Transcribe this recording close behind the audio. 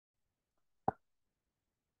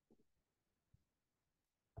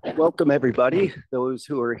Welcome, everybody, those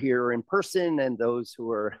who are here in person and those who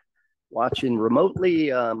are watching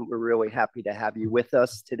remotely. We're really happy to have you with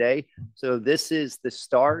us today. So this is the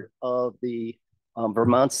start of the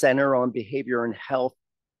Vermont Center on Behavior and Health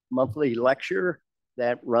monthly lecture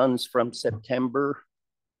that runs from September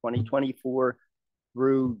 2024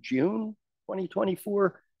 through June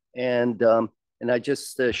 2024. And I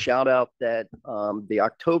just shout out that the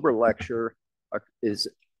October lecture is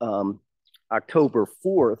October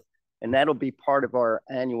 4th, and that'll be part of our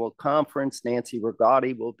annual conference. Nancy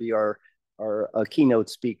Rigotti will be our keynote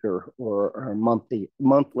speaker or our monthly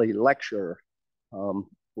lecturer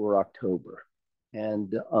for October.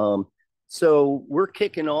 And so we're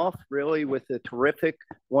kicking off really with a terrific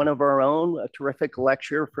one of our own, a terrific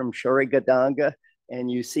lecture from Sherrie Khadanga.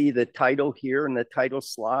 And you see the title here in the title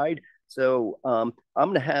slide. So I'm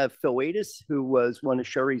going to have Phil Adas, who was one of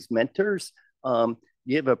Sherrie's mentors,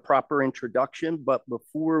 give a proper introduction. But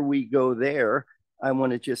before we go there, I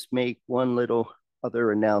want to just make one little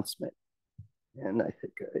other announcement. And I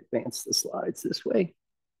think I advance the slides this way.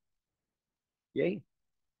 Yay.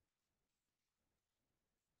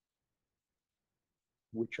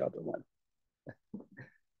 Which other one?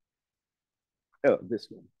 Oh, this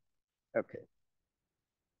one. Okay.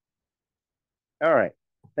 All right.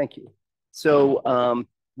 Thank you. So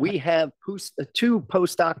we have two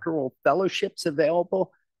postdoctoral fellowships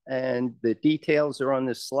available, and the details are on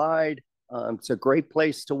this slide. It's a great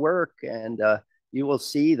place to work, and you will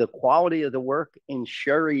see the quality of the work in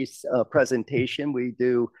Sherrie's presentation. We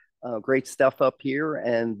do great stuff up here,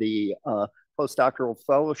 and the postdoctoral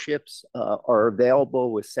fellowships are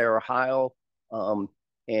available with Sarah Heil,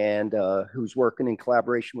 and who's working in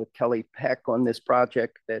collaboration with Kelly Peck on this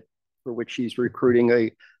project for which she's recruiting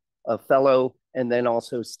a fellow, and then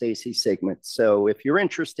also Stacy Sigmund. So if you're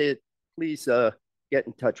interested, please get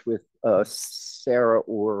in touch with Sarah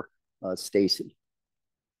or Stacy.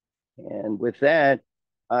 And with that,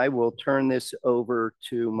 I will turn this over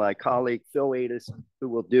to my colleague, Phil Adas, who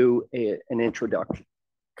will do an introduction.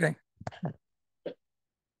 Okay.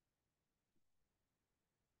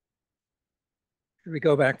 Should we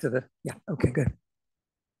go back to the, yeah, okay, good.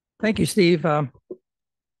 Thank you, Steve. I'm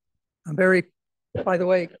very, by the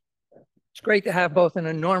way, it's great to have both an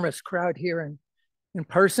enormous crowd here in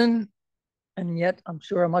person, and yet I'm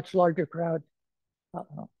sure a much larger crowd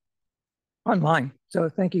online. So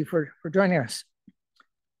thank you for joining us.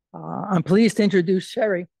 I'm pleased to introduce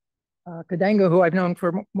Sherrie Khadanga, who I've known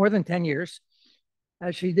for more than 10 years,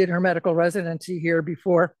 as she did her medical residency here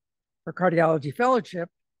before her cardiology fellowship.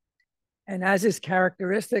 And as is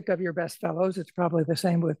characteristic of your best fellows, it's probably the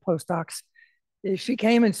same with postdocs, is she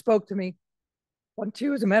came and spoke to me when she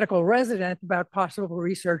was a medical resident about possible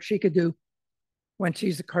research she could do when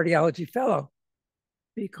she's a cardiology fellow.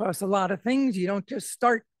 Because a lot of things, you don't just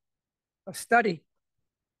start a study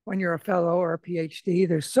when you're a fellow or a PhD.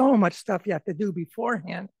 There's so much stuff you have to do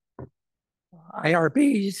beforehand,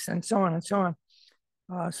 IRBs and so on and so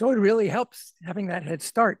on. So it really helps having that head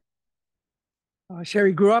start.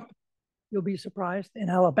 Sherrie grew up, you'll be surprised, in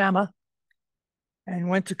Alabama, and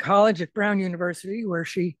went to college at Brown University, where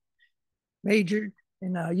she majored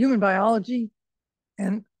in human biology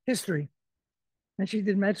and history. And she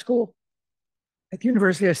did med school at the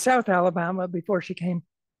University of South Alabama before she came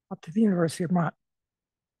up to the University of Vermont,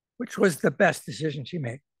 which was the best decision she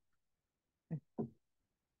made.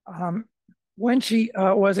 When she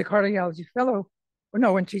was a cardiology fellow,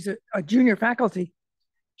 when she's a junior faculty,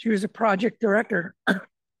 she was a project director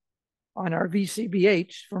on our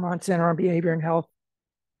VCBH, Vermont Center on Behavior and Health,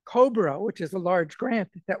 COBRA, which is a large grant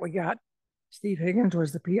that we got. Steve Higgins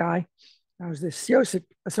was the PI. I was the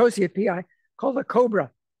associate PI, called the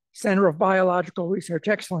COBRA, Center of Biological Research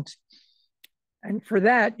Excellence. And for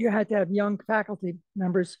that, you had to have young faculty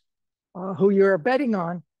members who you're betting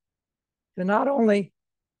on to not only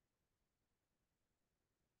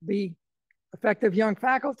be effective young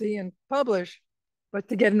faculty and publish, but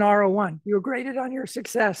to get an R01. You were graded on your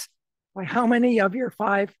success by how many of your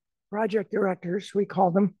 5 project directors, we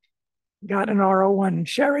call them, got an R01. And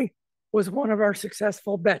Sherrie was one of our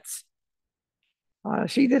successful bets.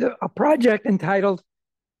 She did a project entitled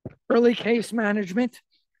Early Case Management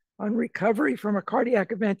on Recovery from a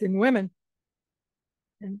Cardiac Event in Women.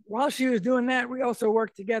 And while she was doing that, we also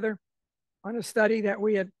worked together on a study that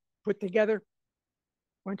we had put together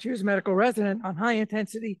when she was a medical resident on high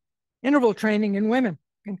intensity interval training in women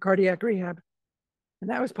in cardiac rehab. And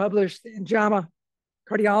that was published in JAMA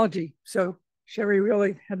Cardiology. So Sherrie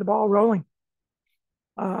really had the ball rolling.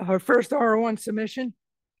 Her first R01 submission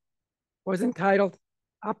was entitled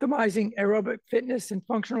Optimizing Aerobic Fitness and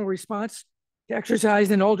Functional Response to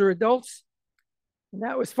Exercise in Older Adults. And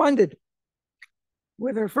that was funded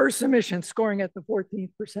with her first submission scoring at the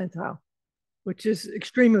 14th percentile, which is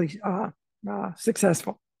extremely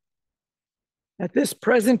successful. At this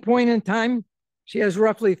present point in time, she has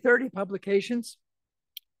roughly 30 publications,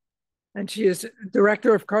 and she is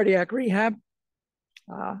director of cardiac rehab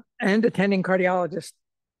and attending cardiologist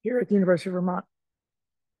here at the University of Vermont.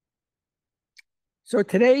 So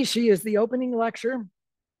today she is the opening lecture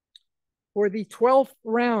for the 12th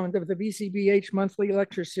round of the VCBH monthly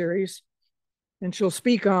lecture series, and she'll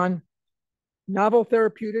speak on novel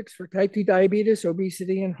therapeutics for type 2 diabetes,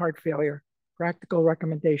 obesity, and heart failure, practical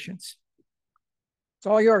recommendations. It's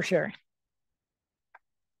all yours, Sherrie.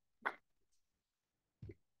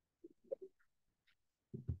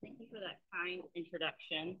 Thank you for that kind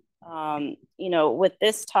introduction. With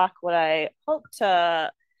this talk, what I hope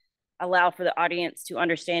to allow for the audience to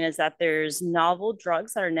understand is that there's novel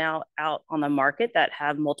drugs that are now out on the market that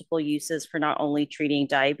have multiple uses for not only treating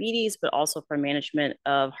diabetes, but also for management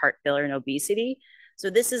of heart failure and obesity. So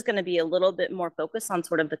this is going to be a little bit more focused on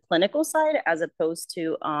sort of the clinical side as opposed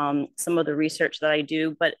to some of the research that I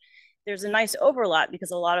do. But there's a nice overlap because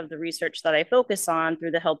a lot of the research that I focus on through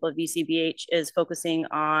the help of VCBH is focusing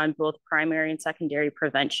on both primary and secondary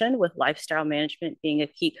prevention, with lifestyle management being a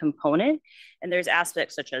key component. And there's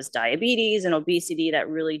aspects such as diabetes and obesity that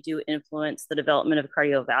really do influence the development of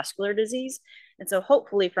cardiovascular disease. And so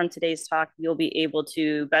hopefully from today's talk, you'll be able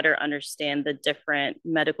to better understand the different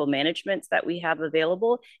medical managements that we have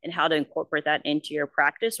available and how to incorporate that into your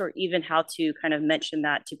practice, or even how to kind of mention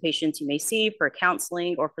that to patients you may see for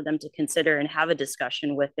counseling or for them to consider and have a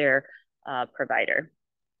discussion with their provider.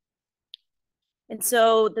 And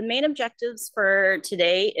so the main objectives for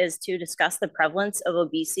today is to discuss the prevalence of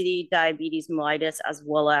obesity, diabetes mellitus, as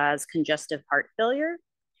well as congestive heart failure.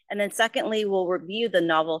 And then secondly, we'll review the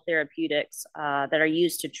novel therapeutics that are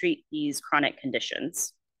used to treat these chronic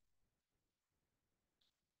conditions.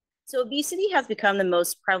 So obesity has become the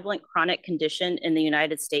most prevalent chronic condition in the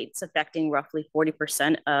United States, affecting roughly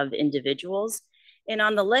 40% of individuals. And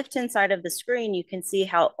on the left-hand side of the screen, you can see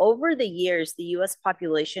how over the years, the US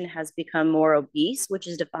population has become more obese, which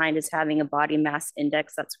is defined as having a body mass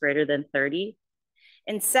index that's greater than 30.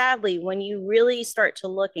 And sadly, when you really start to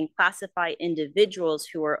look and classify individuals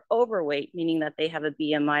who are overweight, meaning that they have a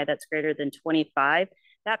BMI that's greater than 25,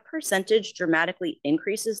 that percentage dramatically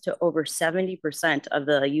increases to over 70% of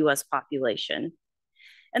the US population.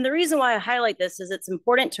 And the reason why I highlight this is it's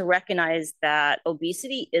important to recognize that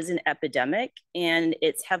obesity is an epidemic, and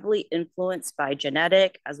it's heavily influenced by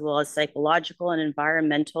genetic as well as psychological and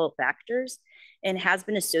environmental factors, and has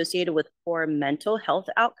been associated with poor mental health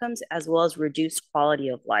outcomes as well as reduced quality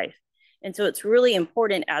of life. And so it's really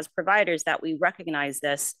important as providers that we recognize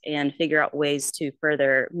this and figure out ways to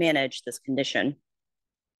further manage this condition.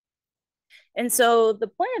 And so the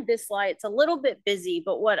point of this slide, it's a little bit busy,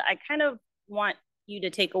 but what I kind of want you to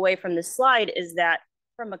take away from this slide is that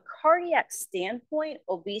from a cardiac standpoint,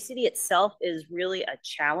 obesity itself is really a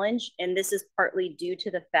challenge. And this is partly due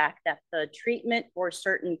to the fact that the treatment for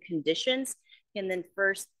certain conditions can then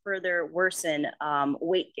first further worsen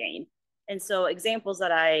weight gain. And so examples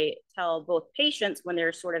that I tell both patients when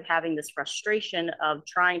they're sort of having this frustration of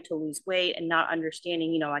trying to lose weight and not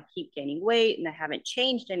understanding, I keep gaining weight and I haven't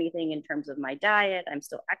changed anything in terms of my diet, I'm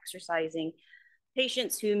still exercising.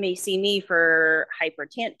 Patients who may see me for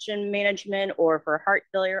hypertension management or for heart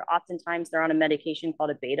failure, oftentimes they're on a medication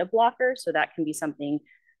called a beta blocker. So that can be something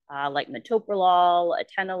like metoprolol,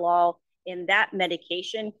 atenolol, and that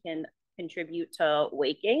medication can contribute to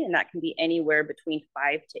weight gain, and that can be anywhere between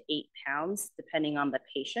 5 to 8 pounds, depending on the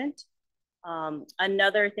patient.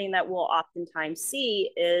 Another thing that we'll oftentimes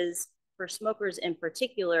see is for smokers in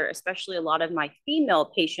particular, especially a lot of my female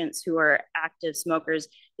patients who are active smokers,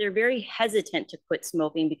 they're very hesitant to quit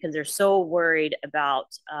smoking because they're so worried about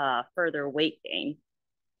further weight gain.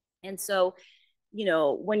 And so,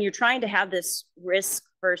 when you're trying to have this risk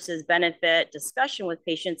versus benefit discussion with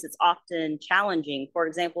patients, it's often challenging. For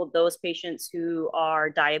example, those patients who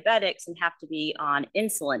are diabetics and have to be on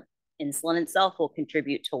insulin, insulin itself will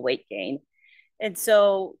contribute to weight gain. And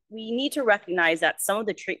so we need to recognize that some of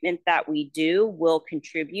the treatment that we do will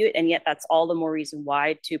contribute, and yet that's all the more reason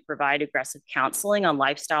why to provide aggressive counseling on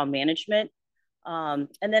lifestyle management. And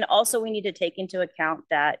then also we need to take into account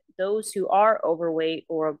that those who are overweight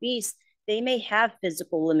or obese, they may have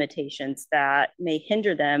physical limitations that may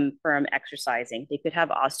hinder them from exercising. They could have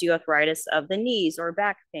osteoarthritis of the knees or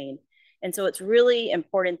back pain. And so it's really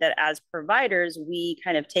important that as providers, we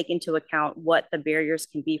kind of take into account what the barriers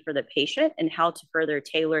can be for the patient and how to further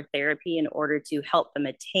tailor therapy in order to help them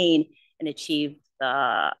attain and achieve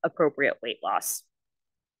the appropriate weight loss.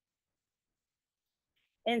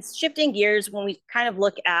 And shifting gears, when we kind of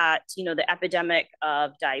look at, the epidemic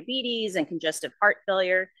of diabetes and congestive heart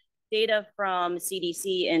failure, data from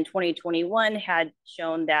CDC in 2021 had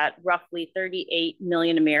shown that roughly 38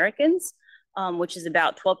 million Americans, which is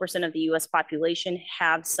about 12% of the US population,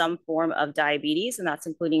 have some form of diabetes, and that's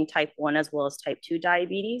including type 1 as well as type 2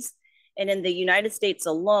 diabetes. And in the United States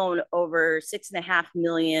alone, over 6.5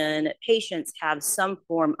 million patients have some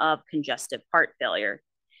form of congestive heart failure.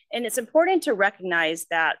 And it's important to recognize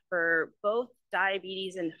that for both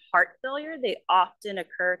diabetes and heart failure, they often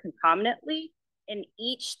occur concomitantly, and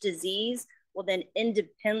each disease will then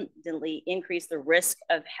independently increase the risk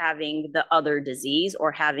of having the other disease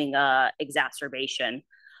or having a exacerbation.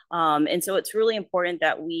 And so it's really important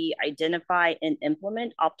that we identify and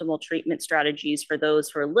implement optimal treatment strategies for those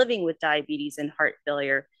who are living with diabetes and heart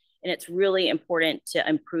failure. And it's really important to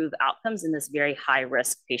improve outcomes in this very high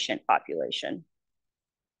risk patient population.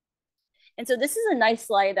 And so this is a nice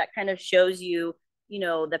slide that kind of shows you,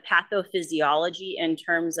 the pathophysiology in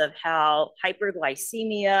terms of how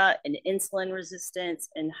hyperglycemia and insulin resistance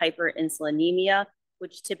and hyperinsulinemia,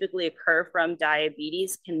 which typically occur from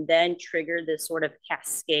diabetes, can then trigger this sort of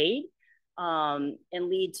cascade and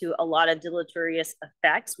lead to a lot of deleterious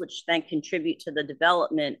effects, which then contribute to the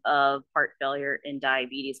development of heart failure and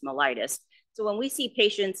diabetes mellitus. So when we see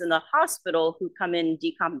patients in the hospital who come in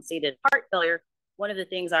decompensated heart failure, one of the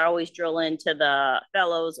things I always drill into the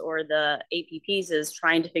fellows or the APPs is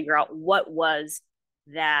trying to figure out what was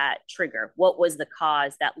that trigger, what was the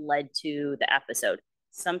cause that led to the episode.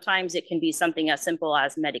 Sometimes it can be something as simple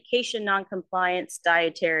as medication noncompliance,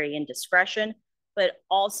 dietary indiscretion, but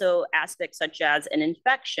also aspects such as an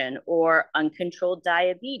infection or uncontrolled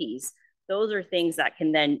diabetes. Those are things that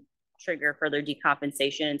can then trigger further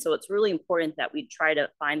decompensation. And so it's really important that we try to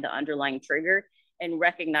find the underlying trigger and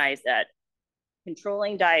recognize that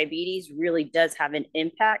controlling diabetes really does have an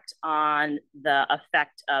impact on the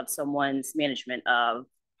effect of someone's management of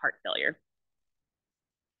heart failure.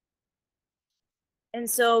 And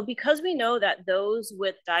so because we know that those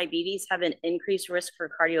with diabetes have an increased risk for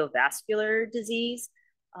cardiovascular disease,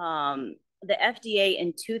 the FDA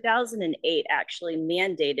in 2008 actually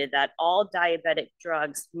mandated that all diabetic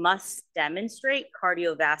drugs must demonstrate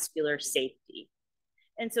cardiovascular safety.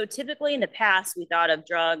 And so typically in the past, we thought of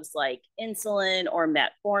drugs like insulin or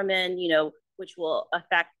metformin, which will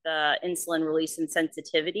affect the insulin release and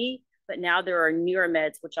sensitivity. But now there are newer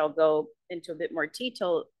meds, which I'll go into a bit more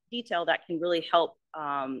detail that can really help.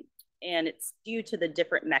 And it's due to the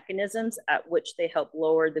different mechanisms at which they help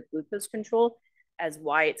lower the glucose control, as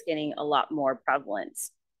why it's getting a lot more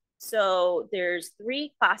prevalence. So there's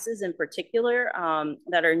 3 classes in particular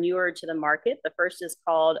that are newer to the market. The first is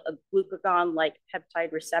called a glucagon-like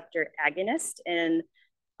peptide receptor agonist. And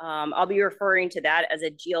I'll be referring to that as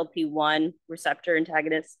a GLP-1 receptor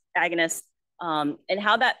agonist. And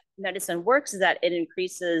how that medicine works is that it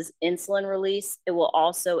increases insulin release. It will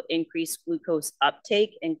also increase glucose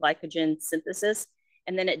uptake and glycogen synthesis.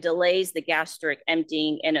 And then it delays the gastric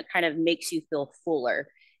emptying and it kind of makes you feel fuller.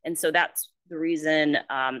 And so that's the reason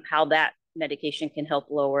how that medication can help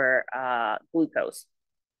lower glucose.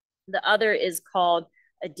 The other is called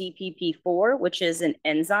a DPP-4, which is an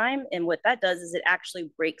enzyme. And what that does is it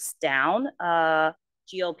actually breaks down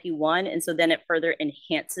GLP-1. And so then it further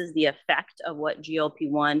enhances the effect of what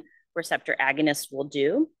GLP-1 receptor agonists will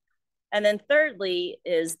do. And then thirdly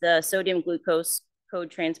is the sodium glucose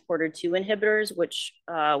cotransporter 2 inhibitors, which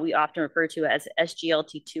we often refer to as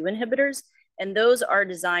SGLT2 inhibitors. And those are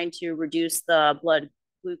designed to reduce the blood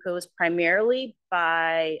glucose primarily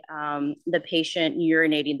by the patient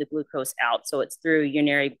urinating the glucose out. So it's through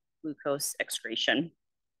urinary glucose excretion.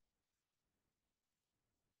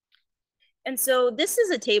 And so this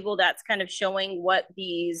is a table that's kind of showing what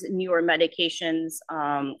these newer medications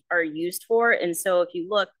are used for. And so if you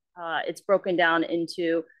look, it's broken down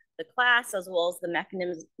into the class as well as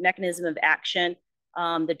the mechanism of action.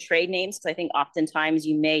 The trade names, because I think oftentimes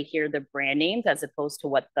you may hear the brand names as opposed to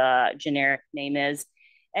what the generic name is.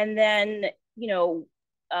 And then,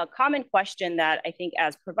 a common question that I think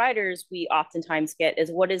as providers we oftentimes get is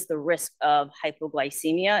what is the risk of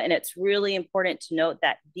hypoglycemia? And it's really important to note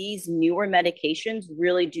that these newer medications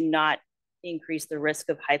really do not increase the risk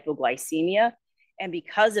of hypoglycemia. And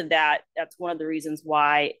because of that, that's one of the reasons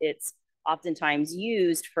why it's oftentimes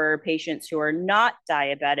used for patients who are not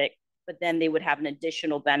diabetic, but then they would have an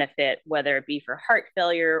additional benefit, whether it be for heart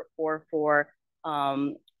failure or for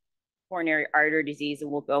coronary artery disease.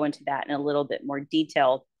 And we'll go into that in a little bit more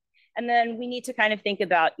detail. And then we need to kind of think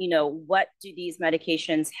about, what do these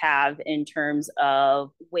medications have in terms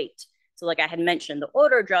of weight? So like I had mentioned, the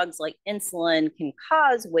older drugs like insulin can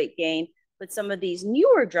cause weight gain, but some of these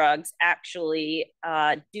newer drugs actually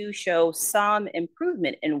do show some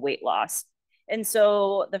improvement in weight loss. And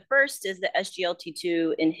so the first is the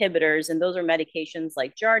SGLT2 inhibitors, and those are medications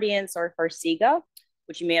like Jardiance or Farxiga,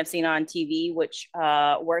 which you may have seen on TV, which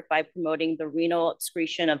work by promoting the renal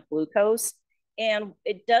excretion of glucose. And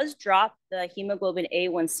it does drop the hemoglobin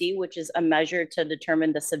A1C, which is a measure to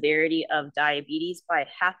determine the severity of diabetes, by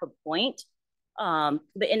 0.5 point.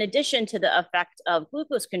 But in addition to the effect of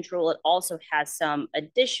glucose control, it also has some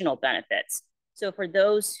additional benefits. So for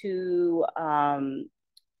those who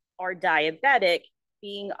are diabetic,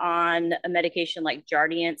 being on a medication like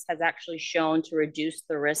Jardiance has actually shown to reduce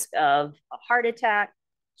the risk of a heart attack,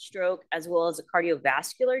 stroke, as well as a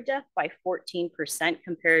cardiovascular death by 14%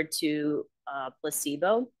 compared to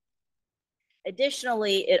placebo.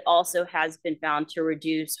 Additionally, it also has been found to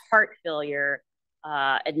reduce heart failure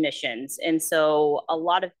admissions. And so a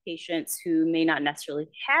lot of patients who may not necessarily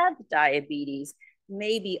have diabetes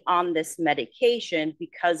may be on this medication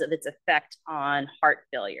because of its effect on heart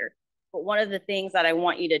failure. But one of the things that I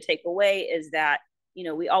want you to take away is that, you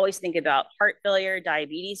know, we always think about heart failure,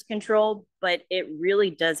 diabetes control, but it really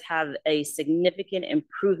does have a significant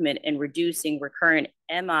improvement in reducing recurrent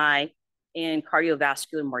MI and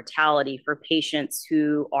cardiovascular mortality for patients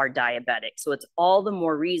who are diabetic. So it's all the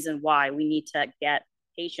more reason why we need to get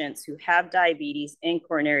patients who have diabetes and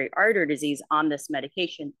coronary artery disease on this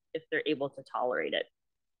medication if they're able to tolerate it.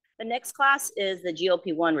 The next class is the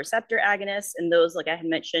GLP-1 receptor agonists, and those, like I had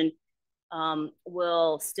mentioned,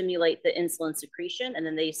 will stimulate the insulin secretion, and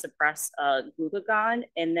then they suppress glucagon.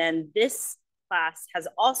 And then this class has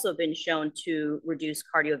also been shown to reduce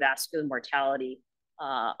cardiovascular mortality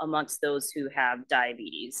amongst those who have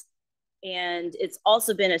diabetes. And it's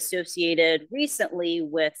also been associated recently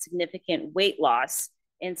with significant weight loss.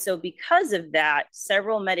 And so because of that,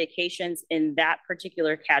 several medications in that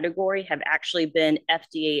particular category have actually been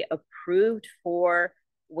FDA approved for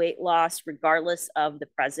weight loss, regardless of the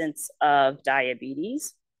presence of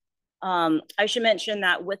diabetes. I should mention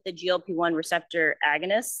that with the GLP-1 receptor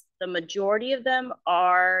agonists, the majority of them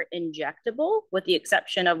are injectable, with the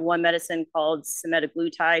exception of one medicine called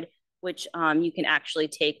semaglutide, which you can actually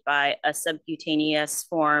take by a subcutaneous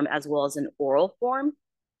form as well as an oral form.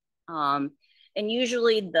 And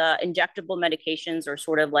usually the injectable medications are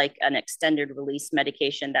sort of like an extended release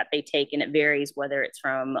medication that they take, and it varies whether it's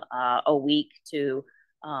from a week to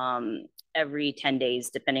every 10 days,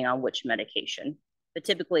 depending on which medication. But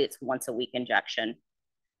typically it's once a week injection.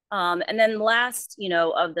 And then last, you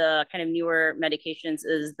know, of the kind of newer medications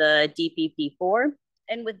is the DPP-4.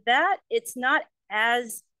 And with that, it's not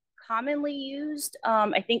as commonly used.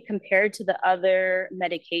 I think compared to the other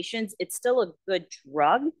medications, it's still a good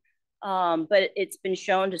drug, but it's been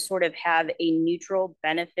shown to sort of have a neutral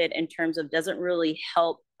benefit in terms of doesn't really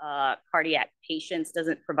help cardiac patients,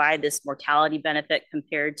 doesn't provide this mortality benefit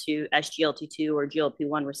compared to SGLT2 or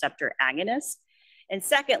GLP-1 receptor agonists. And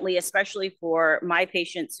secondly, especially for my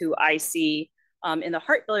patients who I see in the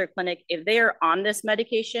heart failure clinic, if they are on this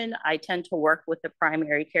medication, I tend to work with the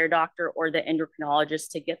primary care doctor or the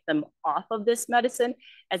endocrinologist to get them off of this medicine,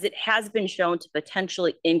 as it has been shown to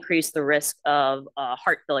potentially increase the risk of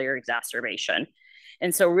heart failure exacerbation.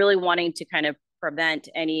 And so really wanting to kind of prevent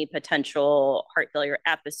any potential heart failure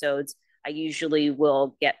episodes, I usually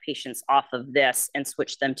will get patients off of this and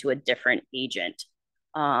switch them to a different agent.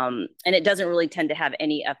 And it doesn't really tend to have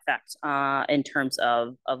any effect in terms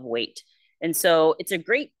of weight. And so it's a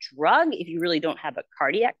great drug if you really don't have a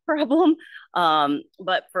cardiac problem.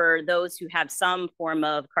 But for those who have some form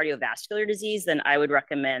of cardiovascular disease, then I would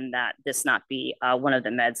recommend that this not be one of the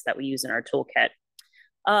meds that we use in our toolkit.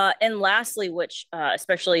 And lastly, which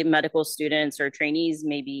especially medical students or trainees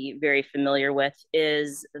may be very familiar with,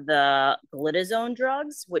 is the glitazone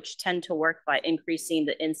drugs, which tend to work by increasing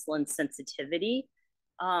the insulin sensitivity.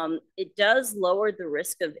 It does lower the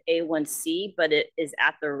risk of A1C, but it is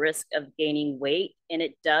at the risk of gaining weight, and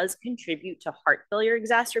it does contribute to heart failure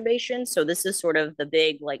exacerbation. So this is sort of the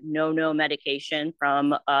big like no medication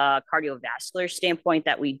from a cardiovascular standpoint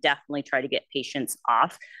that we definitely try to get patients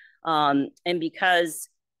off. And because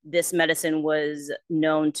this medicine was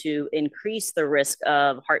known to increase the risk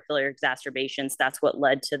of heart failure exacerbations, that's what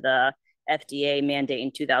led to the FDA mandate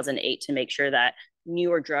in 2008 to make sure that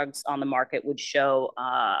newer drugs on the market would show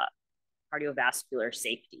cardiovascular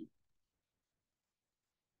safety.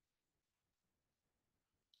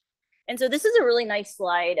 And so this is a really nice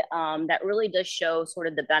slide that really does show sort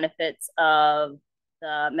of the benefits of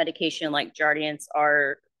the medication like Jardiance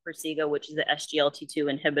or Farxiga, which is the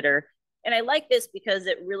SGLT2 inhibitor, And I like this because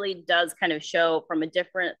it really does kind of show from a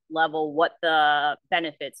different level what the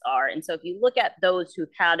benefits are. And so if you look at those who've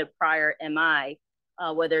had a prior MI,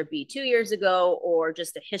 whether it be 2 years ago or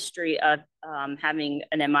just a history of having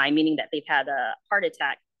an MI, meaning that they've had a heart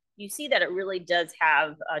attack, you see that it really does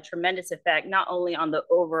have a tremendous effect, not only on the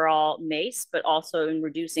overall MACE, but also in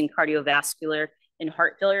reducing cardiovascular and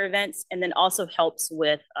heart failure events, and then also helps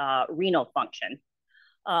with renal function.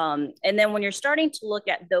 And then when you're starting to look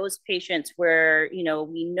at those patients where,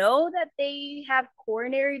 we know that they have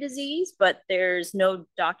coronary disease, but there's no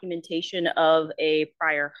documentation of a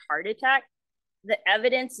prior heart attack, the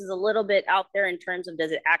evidence is a little bit out there in terms of does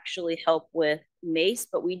it actually help with MACE,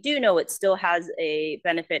 but we do know it still has a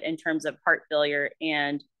benefit in terms of heart failure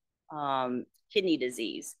and kidney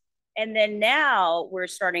disease. And then now we're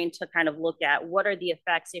starting to kind of look at what are the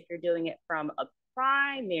effects if you're doing it from a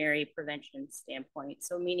primary prevention standpoint.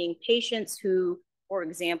 So meaning patients who, for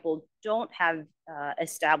example, don't have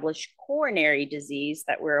established coronary disease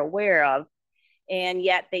that we're aware of, and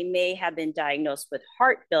yet they may have been diagnosed with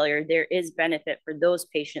heart failure, there is benefit for those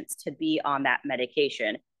patients to be on that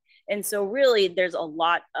medication. And so really there's a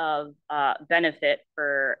lot of benefit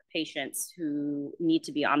for patients who need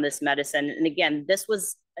to be on this medicine. And again, this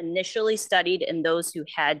was initially studied in those who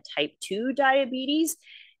had type 2 diabetes.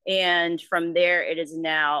 And from there, it has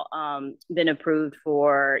now been approved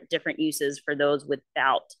for different uses for those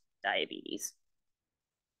without diabetes.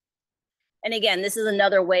 And again, this is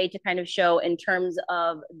another way to kind of show in terms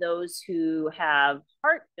of those who have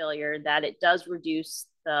heart failure that it does reduce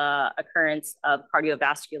the occurrence of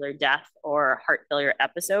cardiovascular death or heart failure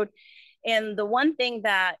episode. And the one thing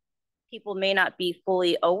that people may not be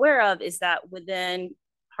fully aware of is that within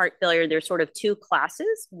heart failure, there's sort of two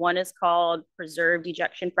classes. One is called preserved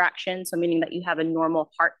ejection fraction, so meaning that you have a normal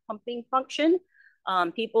heart pumping function.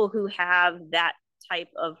 People who have that type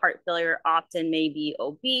of heart failure often may be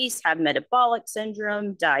obese, have metabolic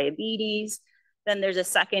syndrome, diabetes. Then there's a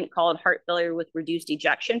second called heart failure with reduced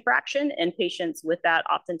ejection fraction, and patients with that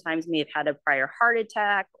oftentimes may have had a prior heart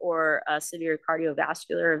attack or a severe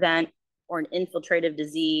cardiovascular event or an infiltrative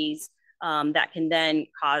disease that can then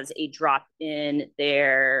cause a drop in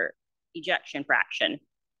their ejection fraction.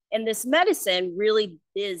 And this medicine really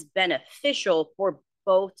is beneficial for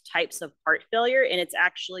both types of heart failure, and it's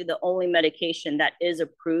actually the only medication that is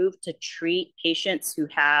approved to treat patients who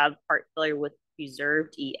have heart failure with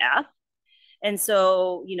preserved EF. And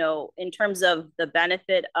so, in terms of the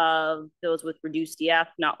benefit of those with reduced EF,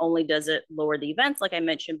 not only does it lower the events, like I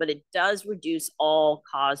mentioned, but it does reduce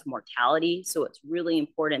all-cause mortality. So it's really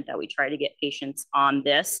important that we try to get patients on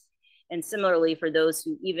this. And similarly, for those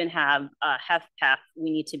who even have HFpEF, we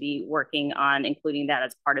need to be working on including that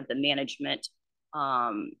as part of the management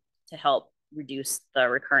to help reduce the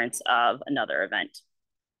recurrence of another event.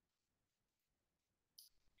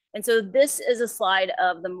 And so this is a slide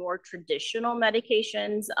of the more traditional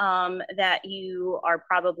medications that you are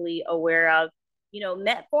probably aware of.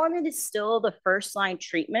 Metformin is still the first line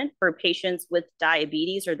treatment for patients with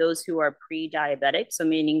diabetes or those who are pre-diabetic. So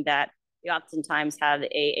meaning that we oftentimes have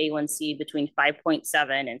a A1C between 5.7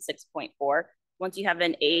 and 6.4. Once you have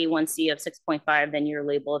an A1C of 6.5, then you're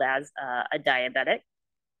labeled as a diabetic.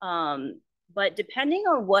 But depending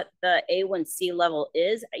on what the A1C level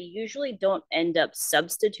is, I usually don't end up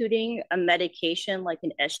substituting a medication like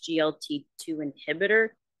an SGLT2 inhibitor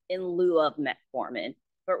in lieu of metformin,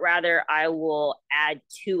 but rather I will add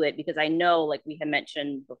to it because I know, like we had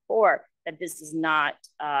mentioned before, that this does not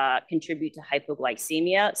contribute to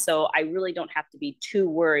hypoglycemia. So I really don't have to be too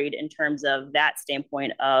worried in terms of that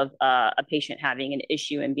standpoint of a patient having an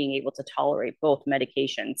issue and being able to tolerate both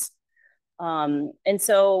medications. And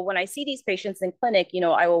so when I see these patients in clinic,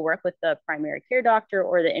 I will work with the primary care doctor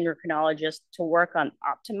or the endocrinologist to work on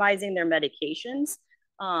optimizing their medications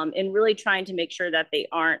and really trying to make sure that they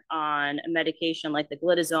aren't on a medication like the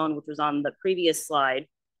glitazone, which was on the previous slide.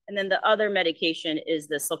 And then the other medication is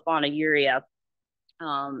the sulfonylurea,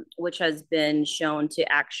 which has been shown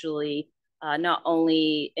to actually not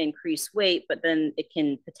only increase weight, but then it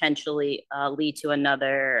can potentially lead to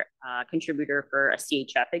another contributor for a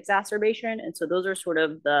CHF exacerbation. And so those are sort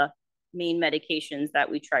of the main medications that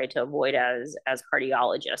we try to avoid as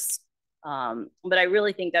cardiologists. But I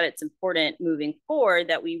really think that it's important moving forward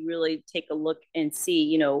that we really take a look and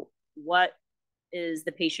see, what is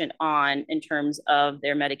the patient on in terms of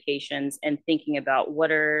their medications and thinking about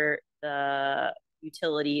what are the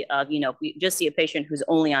utility of, if we just see a patient who's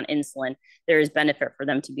only on insulin, there is benefit for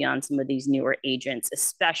them to be on some of these newer agents,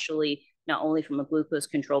 especially not only from a glucose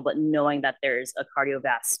control, but knowing that there's a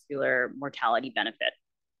cardiovascular mortality benefit.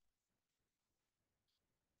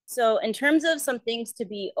 So in terms of some things to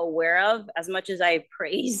be aware of, as much as I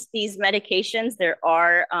praise these medications, there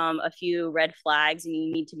are a few red flags and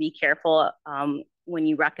you need to be careful when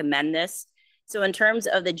you recommend this. So in terms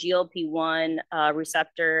of the GLP-1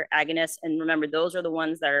 receptor agonists, and remember, those are the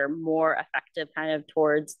ones that are more effective kind of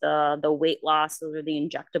towards the weight loss. Those are the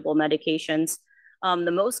injectable medications.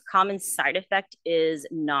 The most common side effect is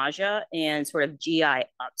nausea and sort of GI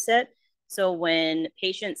upset. So when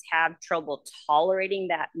patients have trouble tolerating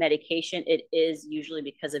that medication, it is usually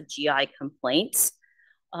because of GI complaints.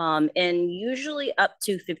 And usually up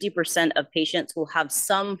to 50% of patients will have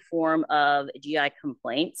some form of GI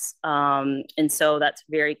complaints. And so that's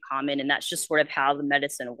very common. And that's just sort of how the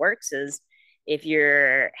medicine works is if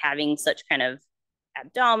you're having such kind of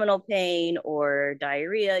abdominal pain or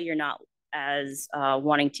diarrhea, you're not as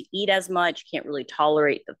wanting to eat as much, can't really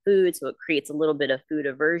tolerate the food. So it creates a little bit of food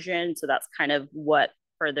aversion. So that's kind of what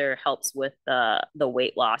further helps with the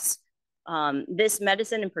weight loss. This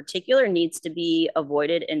medicine in particular needs to be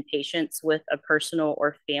avoided in patients with a personal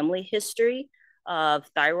or family history of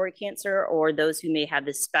thyroid cancer or those who may have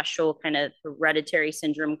this special kind of hereditary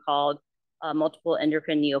syndrome called multiple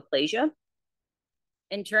endocrine neoplasia.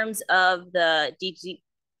 In terms of the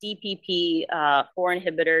DPP-4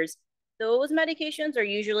 inhibitors, those medications are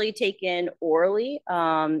usually taken orally,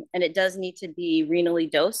 and it does need to be renally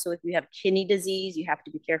dosed. So if you have kidney disease, you have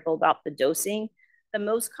to be careful about the dosing. The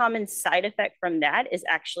most common side effect from that is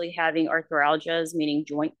actually having arthralgias, meaning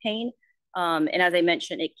joint pain. And as I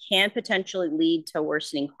mentioned, it can potentially lead to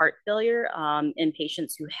worsening heart failure in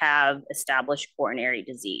patients who have established coronary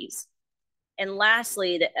disease. And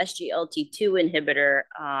lastly, the SGLT2 inhibitor,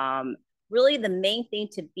 really the main thing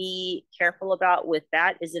to be careful about with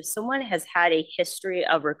that is if someone has had a history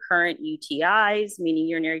of recurrent UTIs, meaning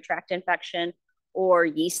urinary tract infection, or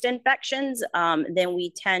yeast infections, then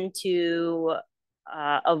we tend to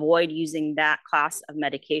avoid using that class of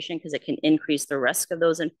medication because it can increase the risk of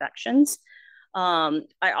those infections.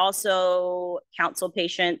 I also counsel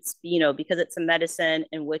patients, because it's a medicine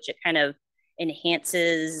in which it kind of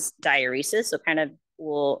enhances diuresis, so kind of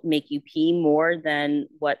will make you pee more than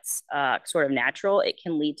what's sort of natural. It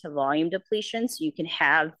can lead to volume depletion, so you can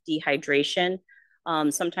have dehydration.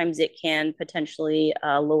 Sometimes it can potentially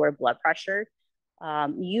lower blood pressure.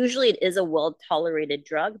 Usually it is a well-tolerated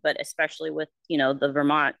drug, but especially with, the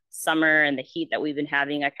Vermont summer and the heat that we've been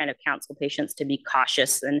having, I kind of counsel patients to be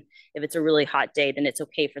cautious. And if it's a really hot day, then it's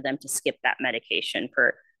okay for them to skip that medication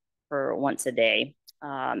for once a day.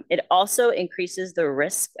 It also increases the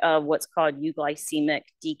risk of what's called euglycemic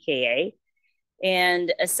DKA.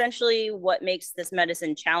 And essentially what makes this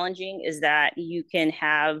medicine challenging is that you can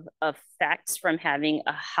have effects from having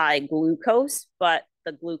a high glucose, but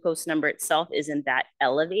the glucose number itself isn't that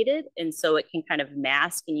elevated. And so it can kind of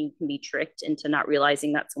mask and you can be tricked into not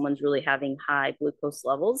realizing that someone's really having high glucose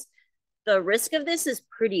levels. The risk of this is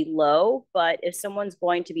pretty low, but if someone's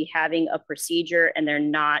going to be having a procedure and they're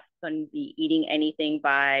not going to be eating anything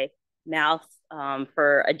by mouth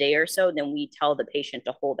for a day or so, then we tell the patient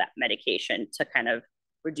to hold that medication to kind of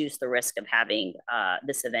reduce the risk of having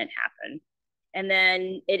this event happen. And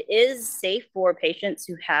then it is safe for patients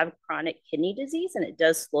who have chronic kidney disease, and it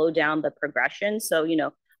does slow down the progression. So,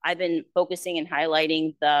 I've been focusing and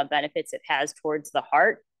highlighting the benefits it has towards the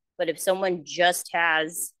heart. But if someone just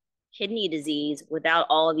has kidney disease without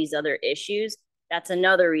all of these other issues, that's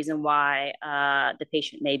another reason why the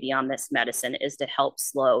patient may be on this medicine, is to help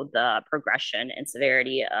slow the progression and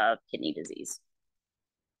severity of kidney disease.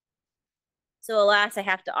 So last, I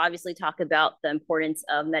have to obviously talk about the importance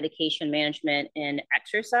of medication management and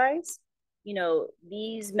exercise.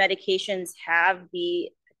 These medications have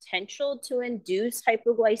the potential to induce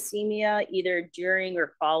hypoglycemia either during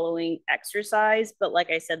or following exercise. But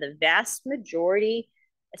like I said, the vast majority,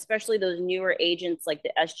 especially those newer agents like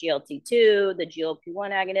the SGLT2, the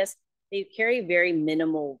GLP-1 agonists, they carry very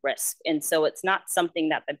minimal risk. And so it's not something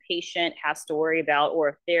that the patient has to worry about, or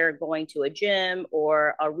if they're going to a gym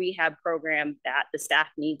or a rehab program that the staff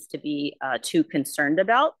needs to be too concerned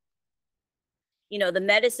about. The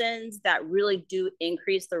medicines that really do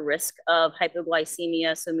increase the risk of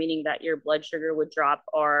hypoglycemia, so meaning that your blood sugar would drop,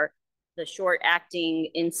 are the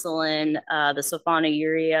short-acting insulin, the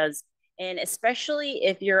sulfonylureas, and especially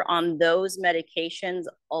if you're on those medications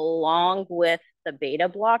along with the beta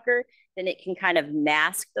blocker, then it can kind of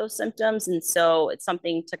mask those symptoms. And so it's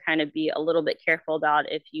something to kind of be a little bit careful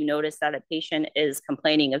about if you notice that a patient is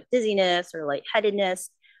complaining of dizziness or lightheadedness,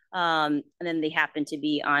 and then they happen to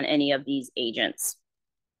be on any of these agents.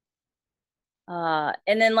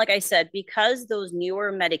 And then, like I said, because those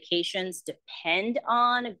newer medications depend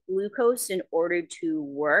on glucose in order to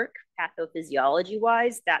work pathophysiology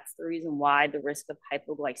wise, that's the reason why the risk of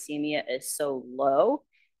hypoglycemia is so low.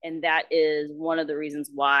 And that is one of the reasons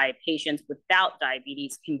why patients without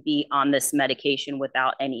diabetes can be on this medication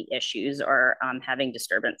without any issues or having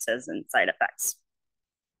disturbances and side effects.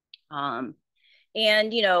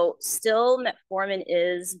 And, you know, still metformin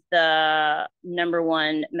is the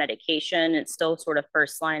 #1 medication. It's still sort of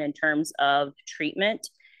first line in terms of treatment.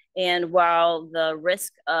 And while the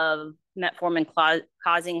risk of metformin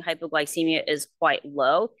causing hypoglycemia is quite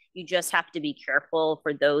low, you just have to be careful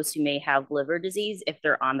for those who may have liver disease if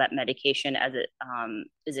they're on that medication, as it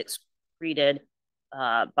is excreted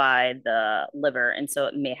by the liver. And so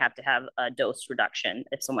it may have to have a dose reduction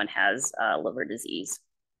if someone has liver disease.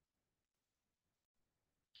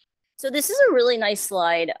 So this is a really nice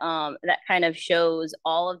slide that kind of shows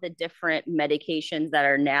all of the different medications that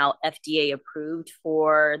are now FDA approved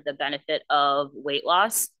for the benefit of weight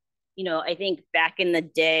loss. You know, I think back in the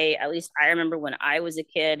day, at least I remember when I was a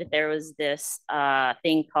kid, there was this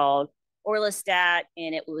thing called Orlistat,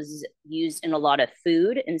 and it was used in a lot of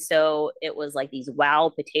food. And so it was like these wow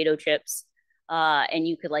potato chips. And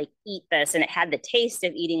you could like eat this, and it had the taste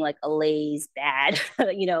of eating like a Lay's bad,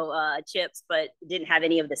 chips, but didn't have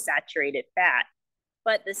any of the saturated fat.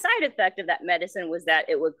 But the side effect of that medicine was that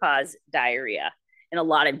it would cause diarrhea and a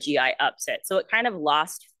lot of GI upset. So it kind of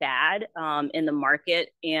lost fad in the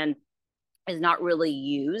market and is not really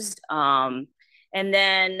used. And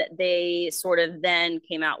then they sort of then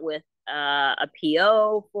came out with a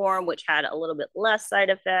PO form, which had a little bit less side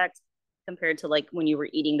effects compared to like when you were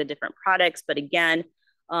eating the different products, but again,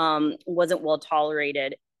 wasn't well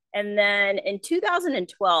tolerated. And then in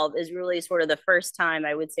 2012 is really sort of the first time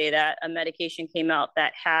I would say that a medication came out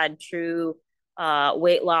that had true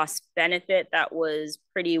weight loss benefit that was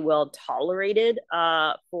pretty well tolerated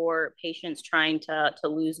for patients trying to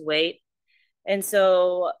lose weight. And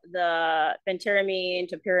so the phentermine,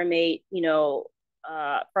 topiramate,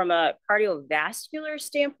 from a cardiovascular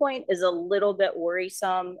standpoint is a little bit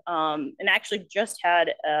worrisome. And actually just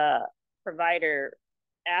had a provider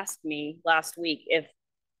ask me last week if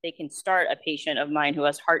they can start a patient of mine who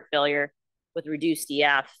has heart failure with reduced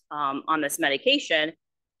EF on this medication.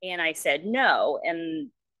 And I said no. And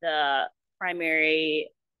the primary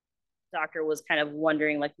doctor was kind of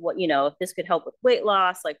wondering like, what, if this could help with weight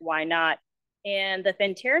loss, like why not? And the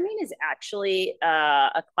phentermine is actually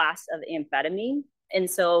a class of amphetamine. And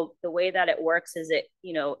so the way that it works is it,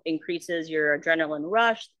 increases your adrenaline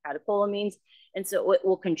rush, catecholamines. And so it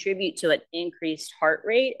will contribute to an increased heart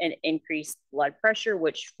rate and increased blood pressure,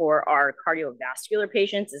 which for our cardiovascular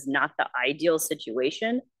patients is not the ideal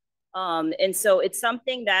situation. And so it's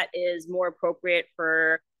something that is more appropriate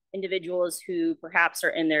for individuals who perhaps are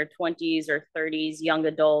in their 20s or 30s, young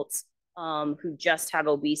adults, who just have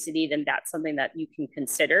obesity, then that's something that you can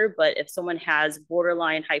consider. But if someone has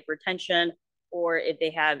borderline hypertension, or if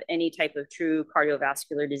they have any type of true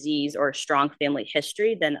cardiovascular disease or strong family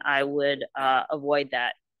history, then I would avoid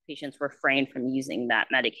that. Patients refrain from using that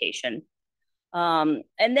medication. And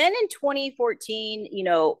then in 2014,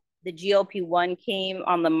 the GLP-1 came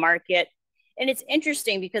on the market. And it's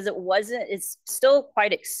interesting because it's still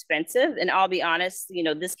quite expensive. And I'll be honest,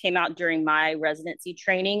 this came out during my residency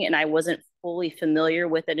training and I wasn't fully familiar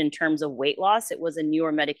with it in terms of weight loss. It was a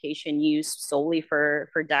newer medication used solely for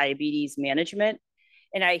diabetes management.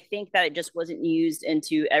 And I think that it just wasn't used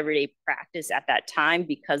into everyday practice at that time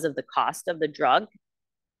because of the cost of the drug.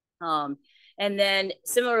 And then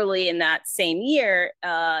similarly in that same year,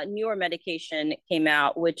 newer medication came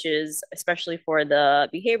out, which is especially for the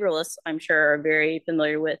behavioralists, I'm sure are very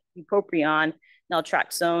familiar with bupropion,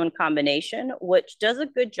 naltrexone combination, which does a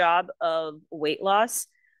good job of weight loss.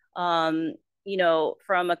 From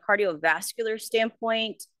a cardiovascular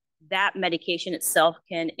standpoint, that medication itself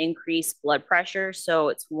can increase blood pressure. So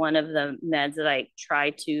it's one of the meds that I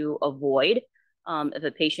try to avoid if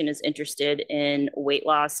a patient is interested in weight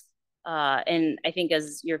loss. And I think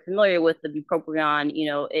as you're familiar with the bupropion,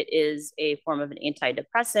 it is a form of an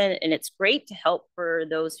antidepressant and it's great to help for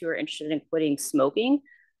those who are interested in quitting smoking,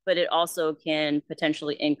 but it also can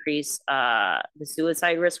potentially increase the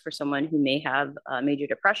suicide risk for someone who may have major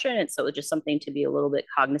depression. And so it's just something to be a little bit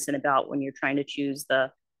cognizant about when you're trying to choose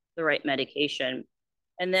the right medication.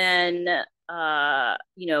 And then,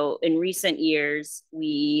 in recent years,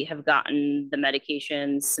 we have gotten the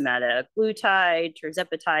medications semaglutide,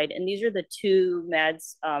 tirzepatide, and these are the two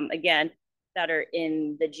meds, again, that are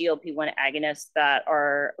in the GLP-1 agonists that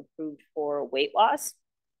are approved for weight loss.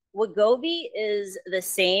 Wegovy is the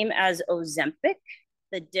same as Ozempic.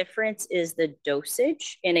 The difference is the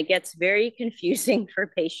dosage, and it gets very confusing for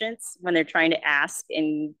patients when they're trying to ask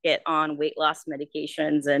and get on weight loss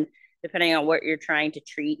medications. And depending on what you're trying to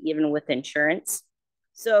treat, even with insurance.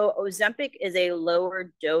 So Ozempic is a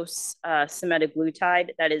lower dose semaglutide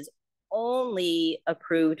that is only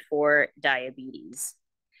approved for diabetes.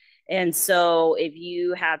 And so if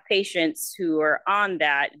you have patients who are on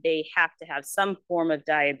that, they have to have some form of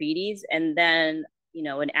diabetes. And then, you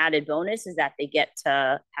know, an added bonus is that they get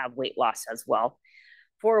to have weight loss as well.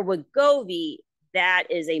 For Wegovy, that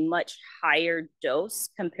is a much higher dose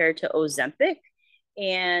compared to Ozempic.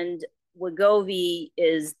 And Wegovy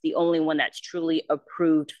is the only one that's truly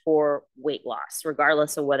approved for weight loss,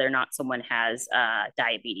 regardless of whether or not someone has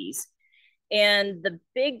diabetes. And the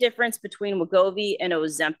big difference between Wegovy and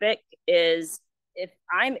Ozempic is if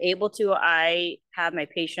I'm able to, I have my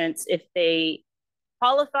patients, if they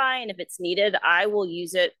qualify and if it's needed, I will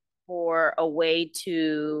use it for a way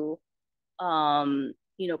to,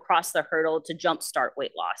 you know, cross the hurdle to jumpstart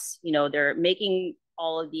weight loss. You know, they're making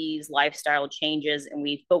all of these lifestyle changes and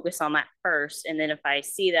we focus on that first. And then if I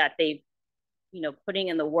see that they've, you know, putting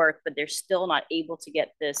in the work, but they're still not able to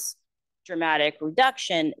get this dramatic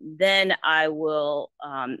reduction, then I will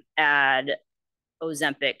add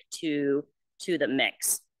Ozempic to the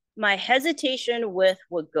mix. My hesitation with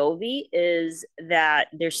Wegovy is that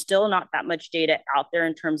there's still not that much data out there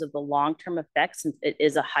in terms of the long-term effects, since it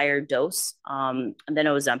is a higher dose than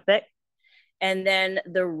Ozempic. And then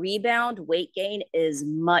the rebound weight gain is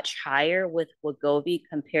much higher with Wegovy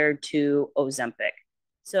compared to Ozempic.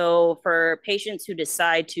 So for patients who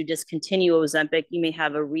decide to discontinue Ozempic, you may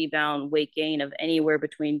have a rebound weight gain of anywhere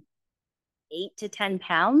between 8 to 10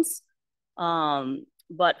 pounds.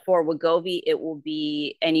 But for Wegovy, it will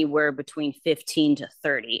be anywhere between 15 to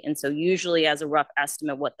 30. And so usually as a rough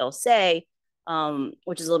estimate, what they'll say,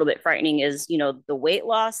 which is a little bit frightening, is, you know, the weight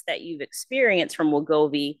loss that you've experienced from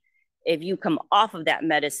Wegovy, if you come off of that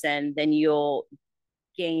medicine, then you'll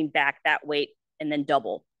gain back that weight and then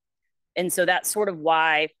double. And so that's sort of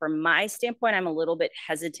why, from my standpoint, I'm a little bit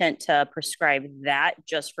hesitant to prescribe that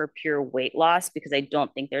just for pure weight loss, because I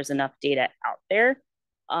don't think there's enough data out there.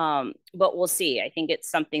 But we'll see. I think it's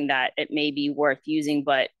something that it may be worth using,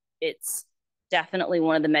 but it's definitely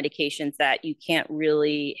one of the medications that you can't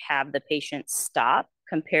really have the patient stop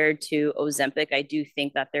compared to Ozempic. I do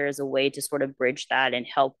think that there is a way to sort of bridge that and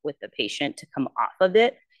help with the patient to come off of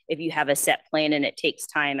it if you have a set plan and it takes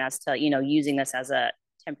time as to, you know, using this as a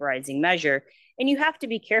temporizing measure. And you have to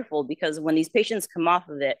be careful, because when these patients come off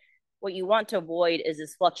of it, what you want to avoid is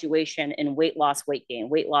this fluctuation in weight loss, weight gain,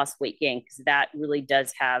 because that really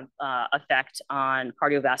does have effect on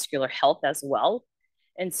cardiovascular health as well.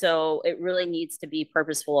 And so it really needs to be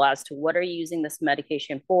purposeful as to what are you using this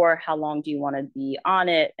medication for, how long do you want to be on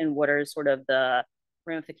it, and what are sort of the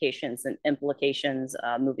ramifications and implications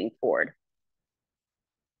moving forward.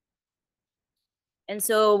 And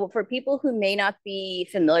so for people who may not be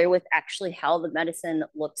familiar with actually how the medicine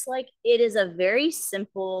looks like, it is a very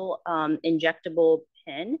simple injectable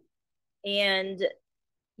pen. And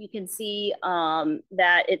you can see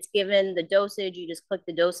that it's given the dosage. You just click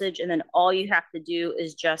the dosage, and then all you have to do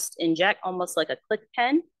is just inject, almost like a click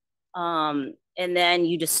pen. And then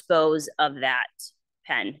you dispose of that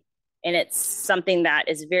pen. And it's something that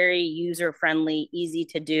is very user-friendly, easy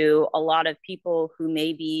to do. A lot of people who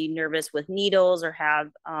may be nervous with needles or have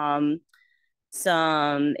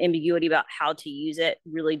some ambiguity about how to use it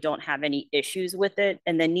really don't have any issues with it.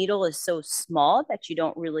 And the needle is so small that you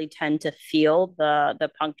don't really tend to feel the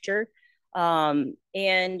puncture. And,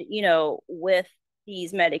 you know, with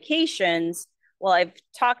these medications, well, I've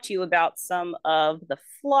talked to you about some of the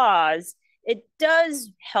flaws. It does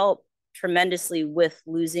help tremendously with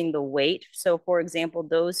losing the weight. So for example,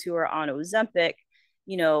 those who are on Ozempic,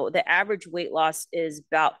 you know, the average weight loss is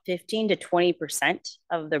about 15 to 20%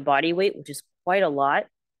 of their body weight, which is quite a lot.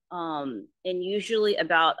 And usually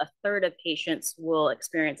about a third of patients will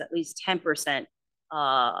experience at least 10%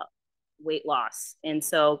 weight loss. And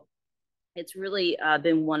so it's really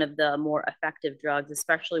been one of the more effective drugs,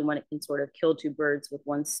 especially when it can sort of kill two birds with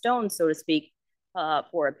one stone, so to speak,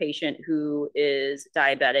 for a patient who is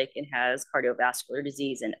diabetic and has cardiovascular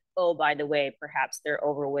disease. And oh, by the way, perhaps they're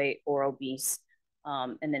overweight or obese,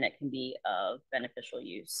 and then it can be of beneficial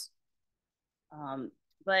use.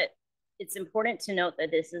 But it's important to note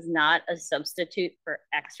that this is not a substitute for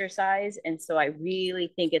exercise. And so I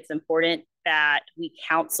really think it's important that we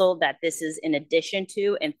counsel that this is in addition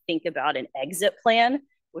to, and think about an exit plan,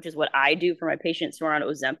 which is what I do for my patients who are on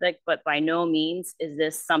Ozempic. But by no means is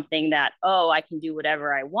this something that, oh, I can do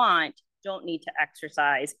whatever I want, don't need to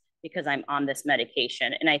exercise because I'm on this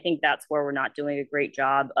medication. And I think that's where we're not doing a great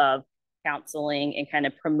job of counseling and kind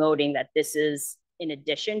of promoting that this is in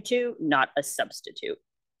addition to, not a substitute.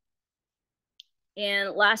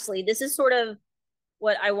 And lastly, this is sort of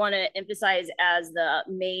what I want to emphasize as the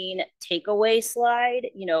main takeaway slide.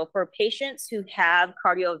 You know, for patients who have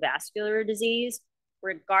cardiovascular disease,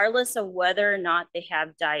 regardless of whether or not they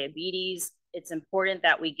have diabetes, it's important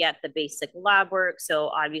that we get the basic lab work. So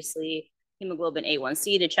obviously hemoglobin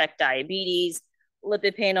A1C to check diabetes,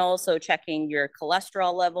 lipid panel, so checking your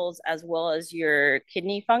cholesterol levels as well as your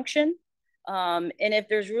kidney function. And if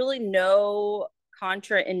there's really no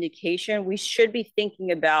contraindication, we should be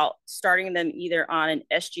thinking about starting them either on an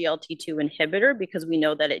SGLT2 inhibitor because we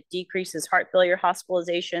know that it decreases heart failure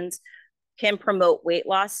hospitalizations, can promote weight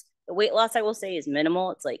loss. The weight loss, I will say, is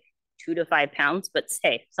minimal. It's like 2 to 5 pounds, but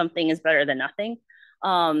hey, something is better than nothing.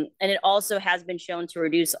 And it also has been shown to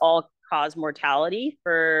reduce all-cause mortality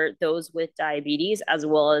for those with diabetes, as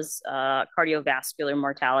well as cardiovascular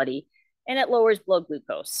mortality, and it lowers blood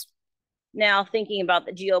glucose. Now, thinking about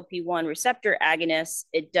the GLP-1 receptor agonist,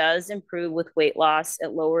 it does improve with weight loss.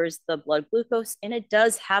 It lowers the blood glucose, and it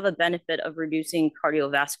does have a benefit of reducing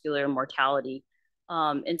cardiovascular mortality.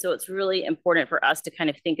 And so it's really important for us to kind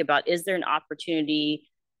of think about, is there an opportunity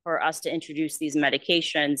for us to introduce these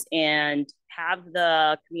medications and have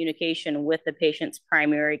the communication with the patient's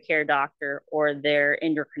primary care doctor or their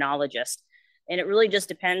endocrinologist? And it really just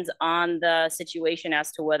depends on the situation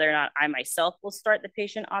as to whether or not I myself will start the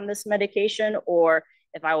patient on this medication or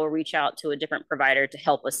if I will reach out to a different provider to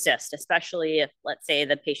help assist, especially if, let's say,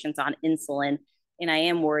 the patient's on insulin and I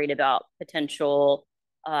am worried about potential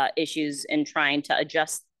issues in trying to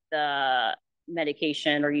adjust the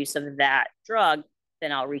medication or use of that drug,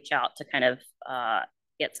 then I'll reach out to kind of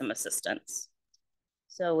get some assistance.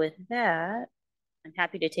 So with that, I'm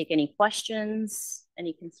happy to take any questions,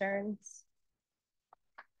 any concerns.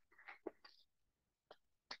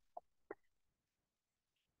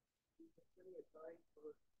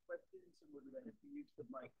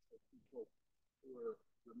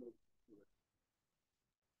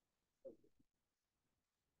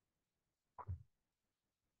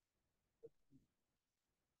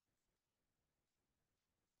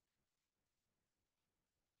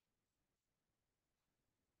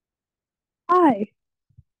 Hi.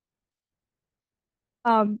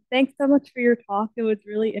 Thanks so much for your talk. It was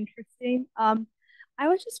really interesting. I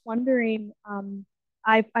was just wondering,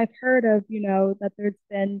 I've heard of, that there's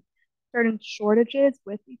been certain shortages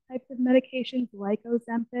with these types of medications like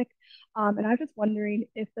Ozempic. And I was just wondering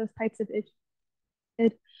if those types of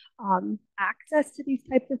issues, access to these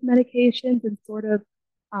types of medications and sort of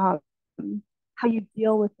um, how you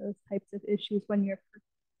deal with those types of issues when you're.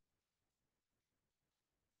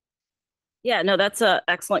 Yeah, no, that's an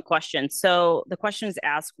excellent question. So the questions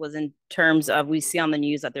asked was in terms of we see on the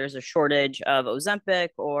news that there's a shortage of Ozempic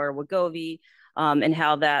or Wegovy, and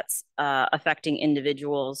how that's affecting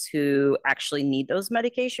individuals who actually need those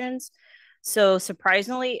medications. So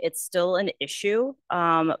surprisingly, it's still an issue.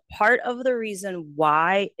 Part of the reason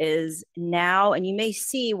why is now, and you may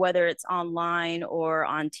see whether it's online or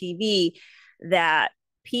on TV, that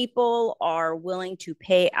people are willing to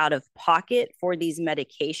pay out of pocket for these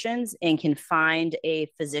medications and can find a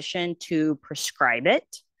physician to prescribe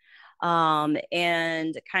it,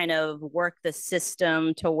 and kind of work the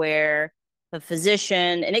system to where the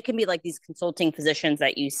physician, and it can be like these consulting physicians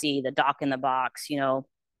that you see, the doc in the box,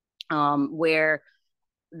 where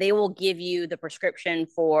they will give you the prescription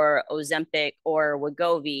for Ozempic or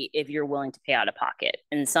Wegovy if you're willing to pay out of pocket.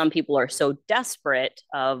 And some people are so desperate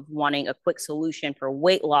of wanting a quick solution for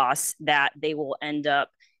weight loss that they will end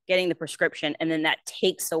up getting the prescription. And then that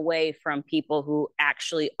takes away from people who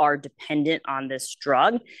actually are dependent on this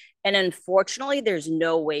drug. And unfortunately, there's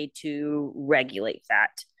no way to regulate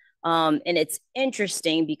that. And it's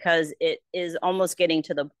interesting because it is almost getting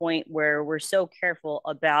to the point where we're so careful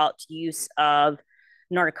about use of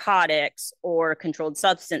narcotics or controlled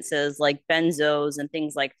substances like benzos and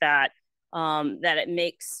things like that, that it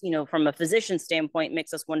makes, from a physician standpoint,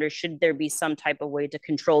 makes us wonder, should there be some type of way to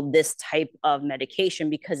control this type of medication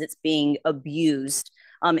because it's being abused?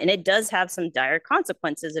 And it does have some dire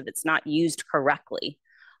consequences if it's not used correctly.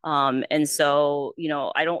 And so,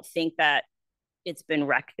 I don't think that it's been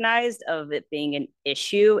recognized of it being an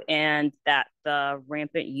issue and that the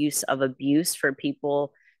rampant use of abuse for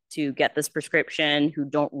people to get this prescription who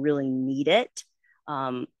don't really need it.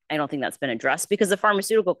 I don't think that's been addressed because the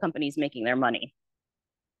pharmaceutical company is making their money.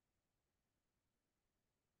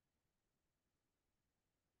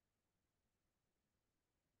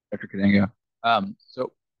 Dr. Khadanga. From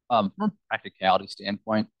a practicality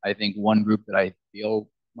standpoint, I think one group that I feel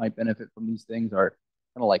might benefit from these things are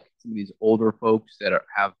kind of like some of these older folks that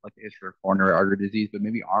have like a history of coronary artery disease, but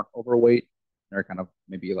maybe aren't overweight. They're kind of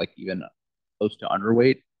maybe like even close to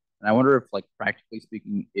underweight. And I wonder if, like, practically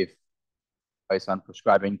speaking, if advice on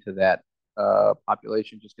prescribing to that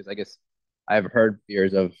population, just because I guess I've heard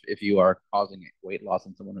fears of if you are causing weight loss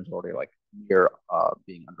in someone who's already like near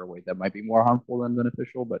being underweight, that might be more harmful than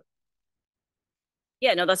beneficial. But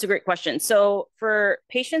yeah, no, that's a great question. So for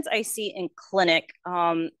patients I see in clinic,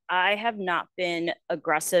 I have not been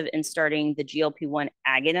aggressive in starting the GLP-1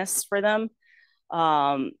 agonists for them,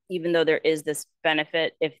 even though there is this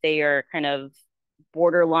benefit if they are kind of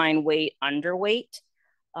borderline weight, underweight,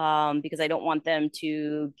 because I don't want them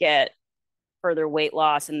to get further weight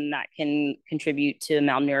loss, and that can contribute to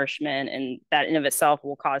malnourishment, and that in of itself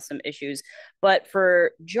will cause some issues. But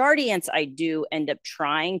for Jardiance, I do end up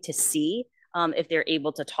trying to see if they're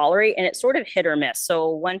able to tolerate, and it's sort of hit or miss.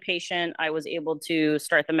 So one patient, I was able to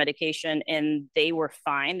start the medication and they were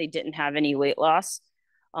fine. They didn't have any weight loss,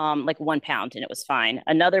 like 1 pound, and it was fine.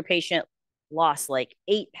 Another patient lost like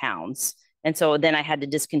 8 pounds. And so then I had to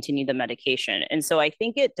discontinue the medication. And so I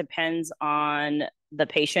think it depends on the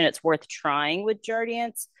patient. It's worth trying with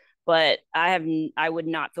Jardiance, but I would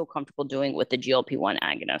not feel comfortable doing with the GLP-1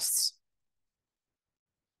 agonists.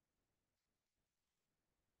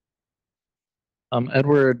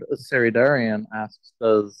 Edward Saridarian asks,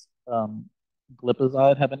 does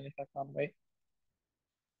glipizide have any effect on weight?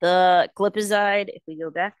 The glipizide, if we go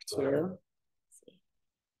back to,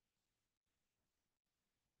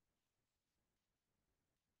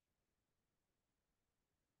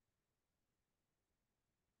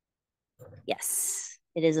 yes,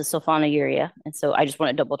 it is a sulfonylurea. And so I just want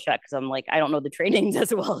to double check because I'm like, I don't know the trainings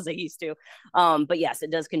as well as I used to. But yes,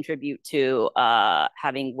 it does contribute to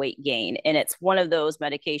having weight gain. And it's one of those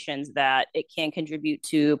medications that it can contribute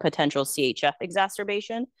to potential CHF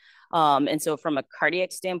exacerbation. And so from a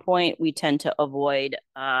cardiac standpoint, we tend to avoid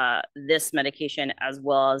this medication as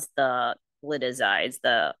well as the glitazides,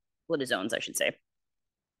 the glitazones, I should say.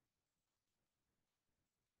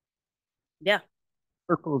 Yeah.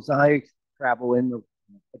 Circles I travel in the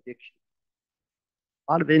addiction.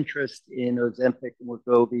 A lot of interest in Ozempic and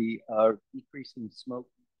Wegovy decreasing smoking.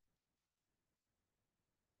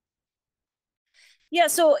 Yeah,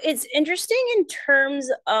 so it's interesting in terms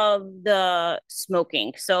of the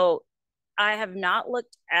smoking. So I have not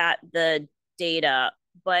looked at the data,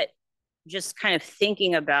 but just kind of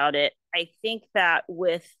thinking about it, I think that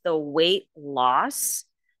with the weight loss,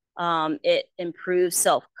 it improves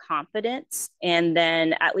self-confidence. And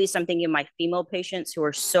then at least I'm thinking of my female patients who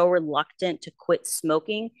are so reluctant to quit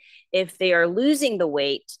smoking. If they are losing the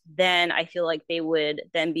weight, then I feel like they would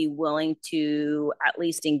then be willing to at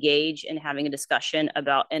least engage in having a discussion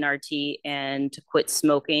about NRT and to quit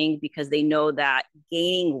smoking because they know that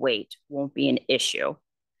gaining weight won't be an issue.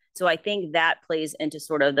 So I think that plays into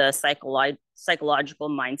sort of the psychological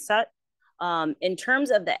mindset. In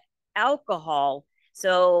terms of the alcohol,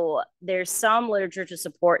 so there's some literature to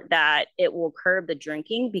support that it will curb the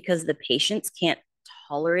drinking because the patients can't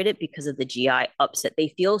tolerate it because of the GI upset.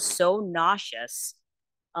 They feel so nauseous,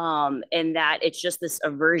 and that it's just this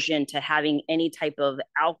aversion to having any type of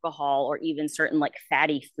alcohol or even certain like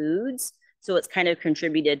fatty foods. So it's kind of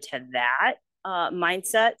contributed to that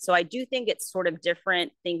mindset. So I do think it's sort of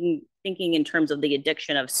different thinking in terms of the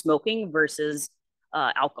addiction of smoking versus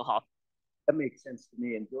alcohol. That makes sense to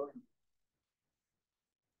me. And Jordan.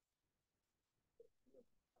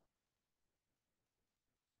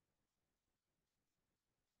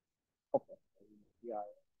 Yeah.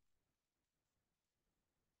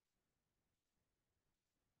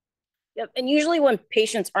 Yep. And usually when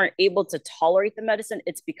patients aren't able to tolerate the medicine,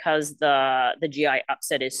 it's because the GI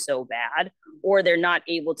upset is so bad, or they're not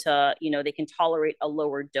able to, they can tolerate a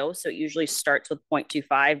lower dose. So it usually starts with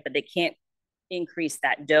 0.25, but they can't increase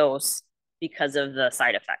that dose because of the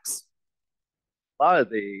side effects. A lot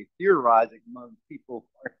of the theorizing among people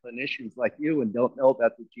are clinicians like you and don't know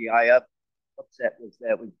about the GI upset was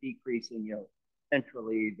that was decreasing,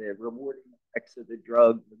 centrally the rewarding effects of the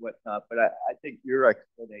drugs and whatnot. But I think your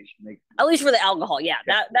explanation makes at least for the alcohol, yeah,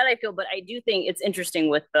 that I feel. But I do think it's interesting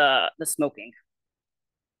with the smoking.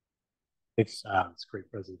 It's a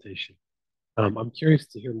great presentation. I'm curious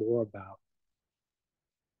to hear more about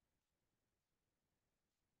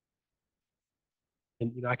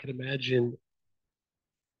and I can imagine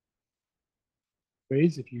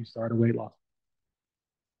ways if you start a weight loss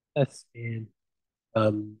test and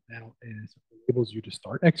that enables you to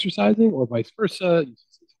start exercising, or vice versa. You see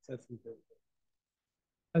some success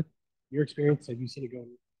in your experience. Have you seen it go?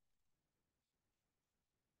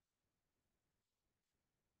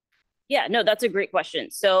 Yeah, no, that's a great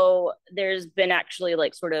question. So there's been actually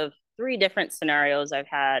like sort of 3 different scenarios I've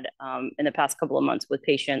had in the past couple of months with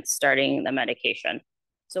patients starting the medication.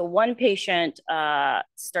 So one patient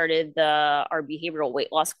started our behavioral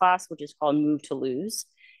weight loss class, which is called Move to Lose.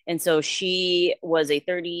 And so she was a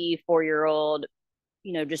 34-year-old,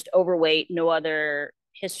 just overweight, no other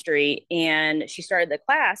history. And she started the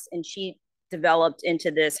class and she developed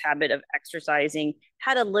into this habit of exercising,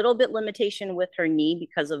 had a little bit limitation with her knee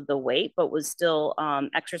because of the weight, but was still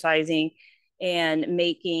exercising and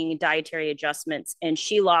making dietary adjustments. And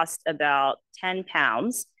she lost about 10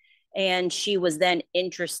 pounds. And she was then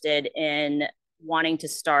interested in wanting to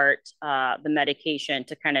start the medication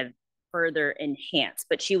to kind of further enhance.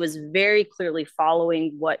 But she was very clearly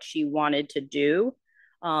following what she wanted to do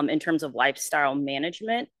in terms of lifestyle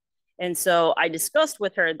management. And so I discussed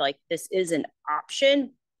with her, like, this is an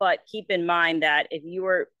option, but keep in mind that if you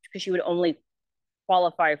were, because she would only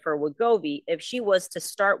qualify for Wegovy, if she was to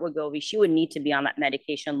start Wegovy, she would need to be on that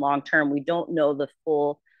medication long term. We don't know the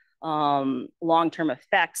full long-term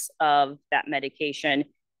effects of that medication.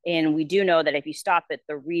 And we do know that if you stop it,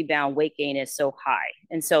 the rebound weight gain is so high.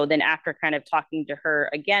 And so then after kind of talking to her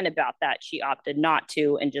again about that, she opted not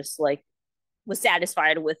to and just like was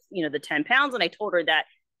satisfied with, the 10 pounds. And I told her that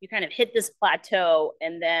you kind of hit this plateau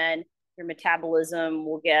and then your metabolism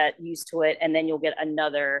will get used to it. And then you'll get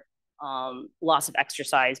another loss of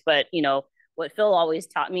exercise. But, what Phil always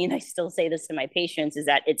taught me, and I still say this to my patients, is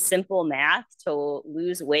that it's simple math. To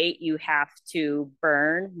lose weight, you have to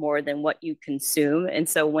burn more than what you consume. And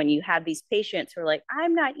so when you have these patients who are like,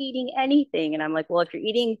 I'm not eating anything. And I'm like, well, if you're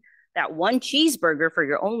eating that one cheeseburger for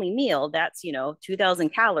your only meal, that's, 2,000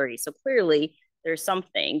 calories. So clearly there's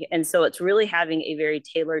something. And so it's really having a very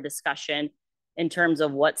tailored discussion in terms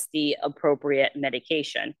of what's the appropriate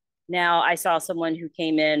medication. Now, I saw someone who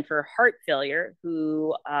came in for heart failure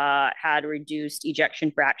who had reduced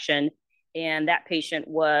ejection fraction, and that patient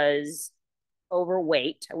was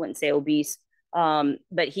overweight. I wouldn't say obese,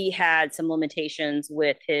 but he had some limitations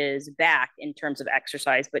with his back in terms of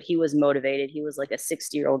exercise, but he was motivated. He was like a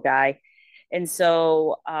 60-year-old guy. And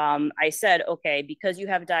so I said, okay, because you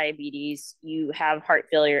have diabetes, you have heart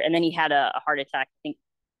failure, and then he had a heart attack, I think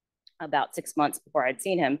about 6 months before I'd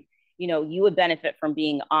seen him, you would benefit from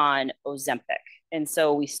being on Ozempic. And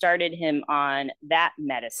so we started him on that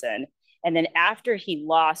medicine. And then after he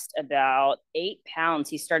lost about 8 pounds,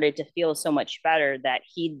 he started to feel so much better that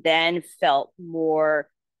he then felt more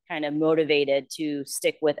kind of motivated to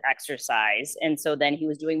stick with exercise. And so then he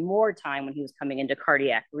was doing more time when he was coming into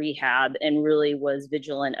cardiac rehab and really was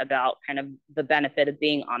vigilant about kind of the benefit of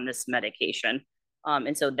being on this medication.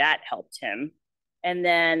 And so that helped him. And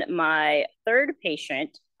then my third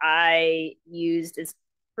patient, I used, this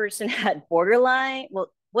person had borderline,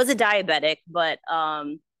 well, was a diabetic, but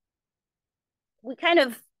we kind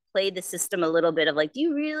of played the system a little bit of like, do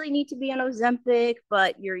you really need to be on Ozempic,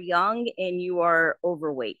 but you're young and you are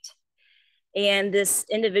overweight? And this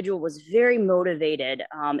individual was very motivated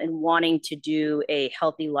in wanting to do a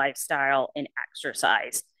healthy lifestyle and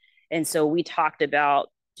exercise. And so we talked about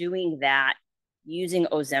doing that, using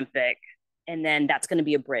Ozempic, and then that's going to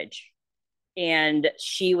be a bridge. And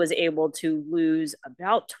she was able to lose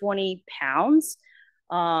about 20 pounds.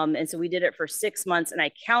 And so we did it for 6 months, and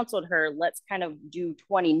I counseled her, let's kind of do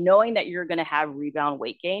 20, knowing that you're going to have rebound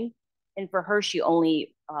weight gain. And for her, she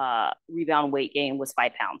only rebound weight gain was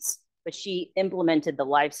 5 pounds, but she implemented the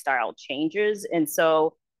lifestyle changes. And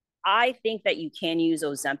so I think that you can use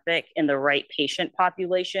Ozempic in the right patient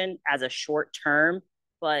population as a short term,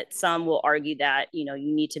 but some will argue that, you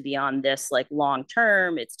need to be on this like long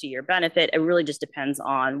term, it's to your benefit. It really just depends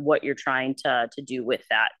on what you're trying to do with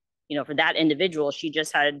that. For that individual, she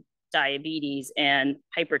just had diabetes and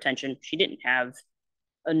hypertension. She didn't have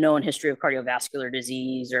a known history of cardiovascular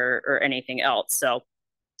disease or anything else. So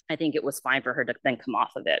I think it was fine for her to then come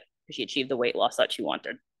off of it because she achieved the weight loss that she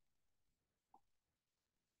wanted.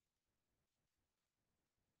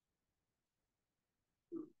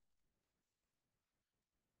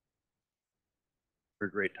 For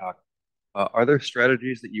a great talk. Are there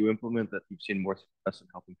strategies that you implement that you've seen more success in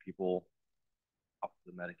helping people off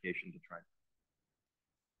the medication to try?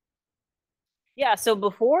 Yeah, so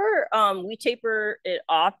before we taper it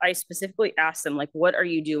off, I specifically asked them, like, what are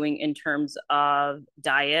you doing in terms of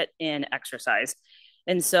diet and exercise?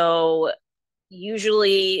 And so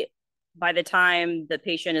usually by the time the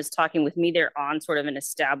patient is talking with me, they're on sort of an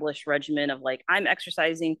established regimen of like, I'm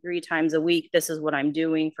exercising 3 times a week. This is what I'm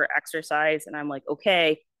doing for exercise. And I'm like,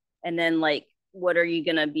 okay. And then like, what are you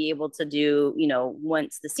going to be able to do,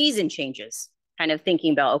 once the season changes? Kind of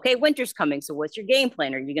thinking about, okay, winter's coming. So what's your game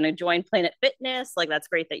plan? Are you going to join Planet Fitness? Like, that's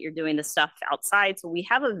great that you're doing the stuff outside. So we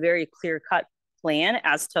have a very clear cut plan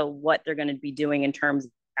as to what they're going to be doing in terms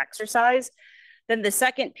of exercise. Then the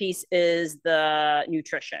second piece is the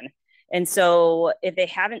nutrition. And so if they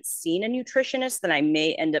haven't seen a nutritionist, then I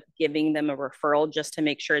may end up giving them a referral just to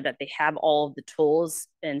make sure that they have all of the tools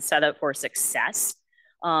and set up for success.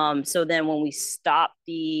 So then when we stop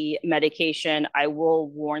the medication, I will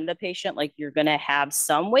warn the patient, like, you're going to have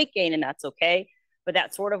some weight gain and that's okay. But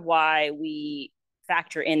that's sort of why we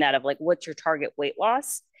factor in that of like, what's your target weight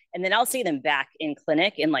loss? And then I'll see them back in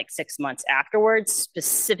clinic in like 6 months afterwards,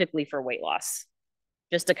 specifically for weight loss,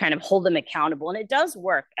 just to kind of hold them accountable. And it does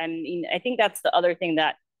work. I mean, I think that's the other thing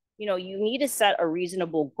that, you know, you need to set a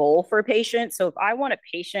reasonable goal for a patient. So if I want a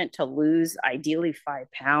patient to lose ideally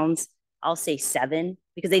 5 pounds, I'll say 7,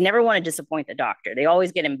 because they never want to disappoint the doctor. They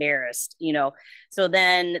always get embarrassed, you know. So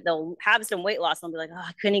then they'll have some weight loss and they'll be like, oh,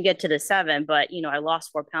 I couldn't get to the 7, but, you know, I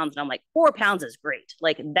lost 4 pounds. And I'm like, 4 pounds is great.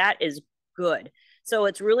 Like, that is good. So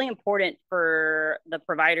it's really important for the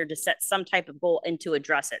provider to set some type of goal and to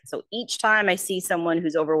address it. So each time I see someone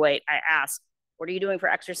who's overweight, I ask, what are you doing for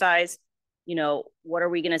exercise? You know, what are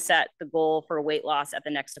we going to set the goal for weight loss at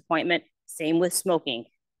the next appointment? Same with smoking.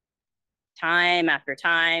 Time after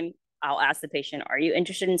time, I'll ask the patient, are you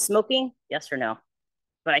interested in smoking? Yes or no?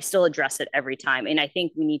 But I still address it every time. And I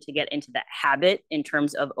think we need to get into that habit in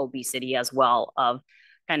terms of obesity as well, of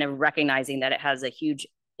kind of recognizing that it has a huge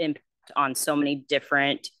impact on so many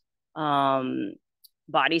different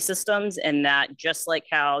body systems, and that just like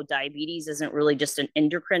how diabetes isn't really just an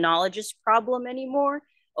endocrinologist problem anymore,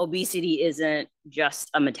 obesity isn't just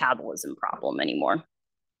a metabolism problem anymore.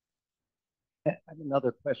 I have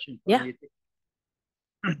another question for Yeah.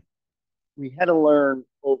 you. We had to learn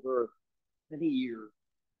over many years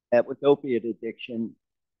that with opiate addiction,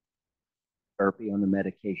 therapy on the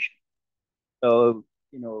medication. So,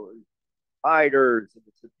 you know, providers, if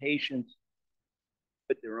it's a patient,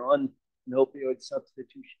 but they're on an opioid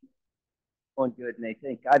substitution, on good, and they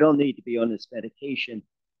think, I don't need to be on this medication.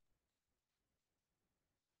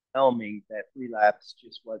 Tell me that relapse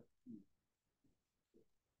just what.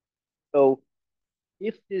 So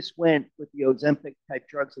if this went with the Ozempic type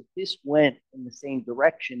drugs, if this went in the same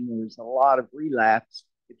direction, there's a lot of relapse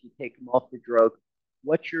if you take them off the drug.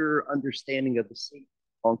 What's your understanding of the safety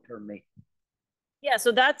long-term maintenance? Yeah,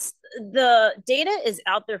 so that's the data is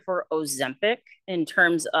out there for Ozempic in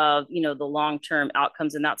terms of, you know, the long-term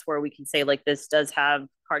outcomes. And that's where we can say like this does have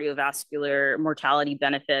cardiovascular mortality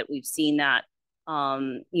benefit. We've seen that,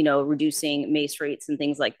 you know, reducing MACE rates and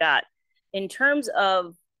things like that. In terms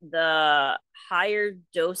of the higher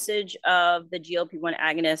dosage of the GLP-1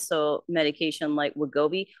 agonist, so medication like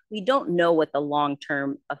Wegovy, we don't know what the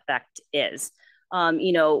long-term effect is.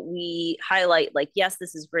 You know, we highlight like, yes,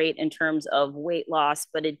 this is great in terms of weight loss,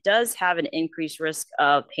 but it does have an increased risk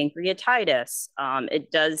of pancreatitis.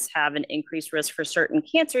 It does have an increased risk for certain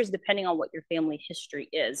cancers, depending on what your family history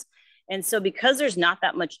is. And so because there's not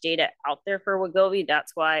that much data out there for Wegovy,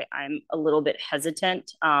 that's why I'm a little bit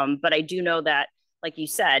hesitant. But I do know that, like you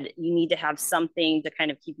said, you need to have something to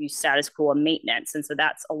kind of keep you status quo and maintenance. And so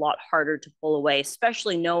that's a lot harder to pull away,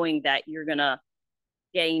 especially knowing that you're going to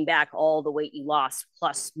gain back all the weight you lost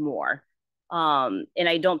plus more. And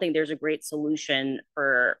I don't think there's a great solution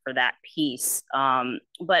for that piece.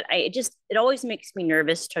 But it always makes me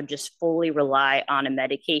nervous to just fully rely on a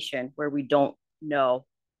medication where we don't know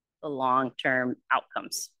the long-term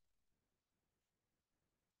outcomes.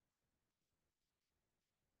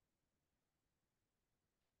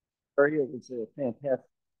 It was a fantastic.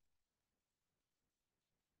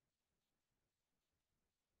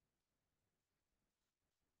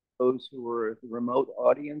 Those who were the remote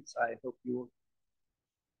audience, I hope you will.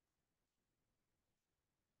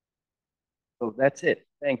 So that's it.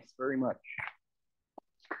 Thanks very much.